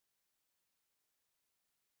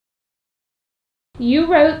you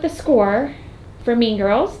wrote the score for Mean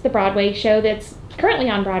Girls, the Broadway show that's currently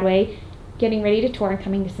on Broadway, getting ready to tour and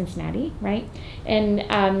coming to Cincinnati, right?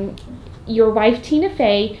 And your wife, Tina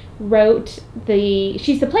Fey, wrote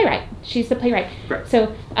she's the playwright. Right.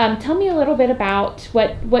 So tell me a little bit about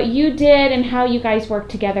what you did and how you guys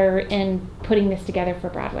worked together in putting this together for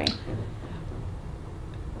Broadway.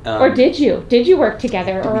 Or did you? Did you work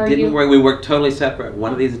together? Or we didn't work. We worked totally separate.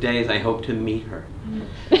 One of these days, I hope to meet her.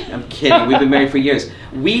 I'm kidding. We've been married for years.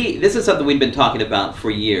 This is something we've been talking about for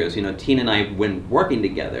years. You know, Tina and I have been working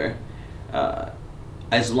together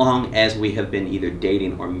as long as we have been either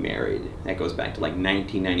dating or married. That goes back to like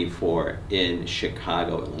 1994 in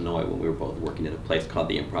Chicago, Illinois, when we were both working at a place called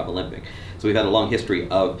the Improv Olympic. So we've had a long history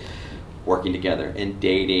of working together and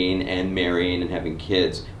dating and marrying and having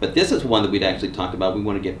kids. But this is one that we'd actually talked about. We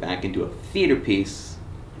want to get back into a theater piece.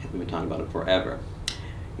 We've been talking about it forever.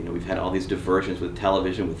 You know, we've had all these diversions with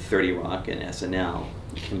television, with 30 Rock and SNL,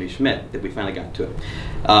 Kimmy Schmidt, that we finally got to it.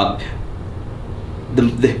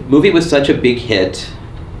 The movie was such a big hit,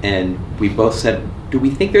 and we both said, do we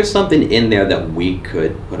think there's something in there that we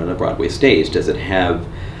could put on a Broadway stage? Does it have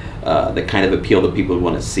the kind of appeal that people would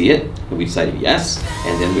want to see it? And we decided yes,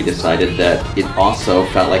 and then we decided that it also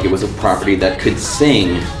felt like it was a property that could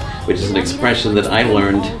sing, which is an expression that I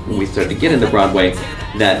learned when we started to get into Broadway,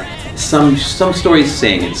 that some stories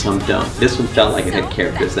sing and some don't. This one felt like it had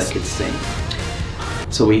characters that could sing.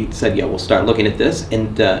 So we said, yeah, we'll start looking at this,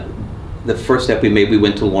 and the first step we made, we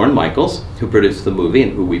went to Lorne Michaels, who produced the movie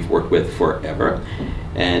and who we've worked with forever,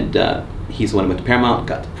 and he's the one who went to Paramount,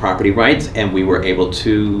 got the property rights, and we were able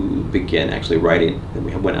to begin actually writing. Then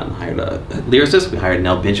we went out and hired a lyricist. We hired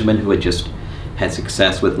Nell Benjamin, who had just had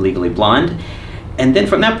success with Legally Blonde. And then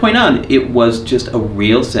from that point on, it was just a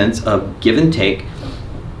real sense of give and take,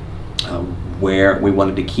 where we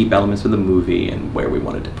wanted to keep elements of the movie and where we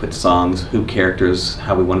wanted to put songs, who characters,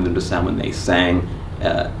 how we wanted them to sound when they sang,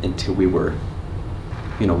 until we were,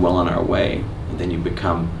 you know, well on our way. And then you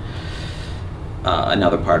become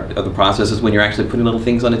another part of the process is when you're actually putting little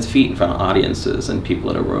things on its feet in front of audiences and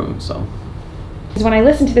people in a room. So when I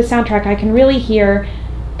listen to the soundtrack, I can really hear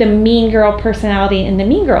the Mean Girl personality in the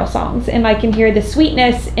Mean Girl songs, and I can hear the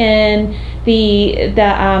sweetness in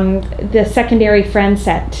the secondary friend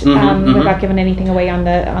set. Without giving anything away on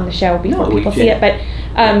the show before people see it, but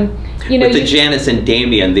you know, with the Janice and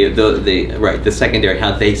Damien, the secondary,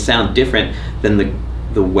 how they sound different than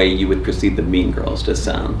the way you would perceive the Mean Girls to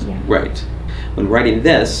sound. Yeah. Right. When writing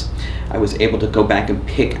this, I was able to go back and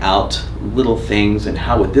pick out little things and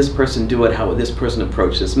how would this person do it, how would this person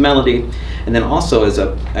approach this melody, and then also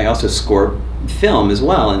I also score film as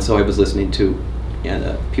well, and so I was listening to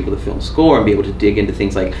people that film score and be able to dig into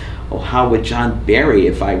things like, oh, how would John Barry,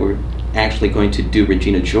 if I were actually going to do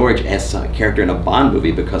Regina George as a character in a Bond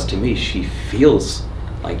movie, because to me she feels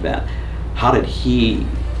like that, how did he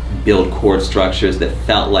build chord structures that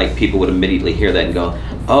felt like people would immediately hear that and go,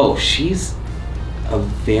 oh, she's a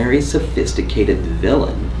very sophisticated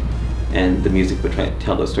villain, and the music would try to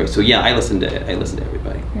tell those stories. So yeah, I listened to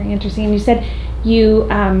everybody. Very interesting. You said you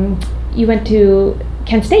went to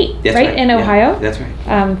Kent State, right? In Ohio. Yeah, that's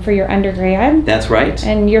right. For your undergrad. That's right.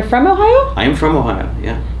 And you're from Ohio? I am from Ohio.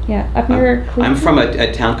 Yeah. Yeah, up near Cleveland. I'm from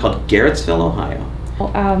a town called Garrettsville, Ohio.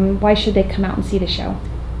 Why should they come out and see the show?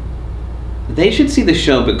 They should see the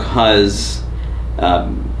show because,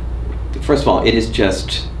 first of all, it is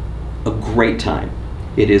just a great time.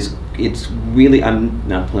 It's really, I'm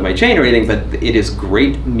not pulling my chain or anything, but it is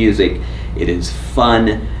great music. It is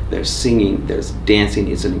fun. There's singing, there's dancing.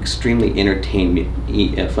 It's an extremely entertaining,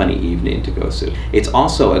 funny evening to go to. It's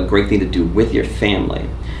also a great thing to do with your family,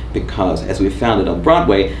 because as we found it on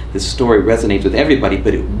Broadway, the story resonates with everybody,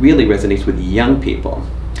 but it really resonates with young people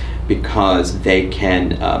because they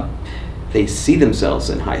can, they see themselves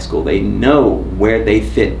in high school. They know where they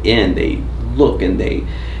fit in. They look and they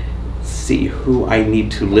see who I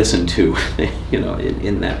need to listen to, you know,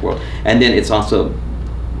 in that world. And then it's also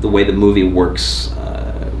the way the movie works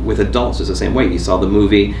with adults is the same way. You saw the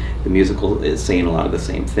movie, the musical is saying a lot of the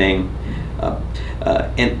same thing.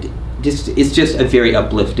 And it's just a very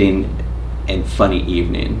uplifting and funny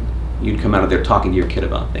evening. You'd come out of there talking to your kid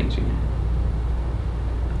about things. You know,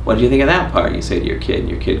 what did you think of that part? You say to your kid, and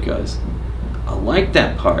your kid goes, I like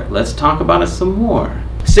that part. Let's talk about it some more.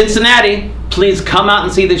 Cincinnati, please come out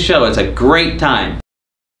and see the show. It's a great time.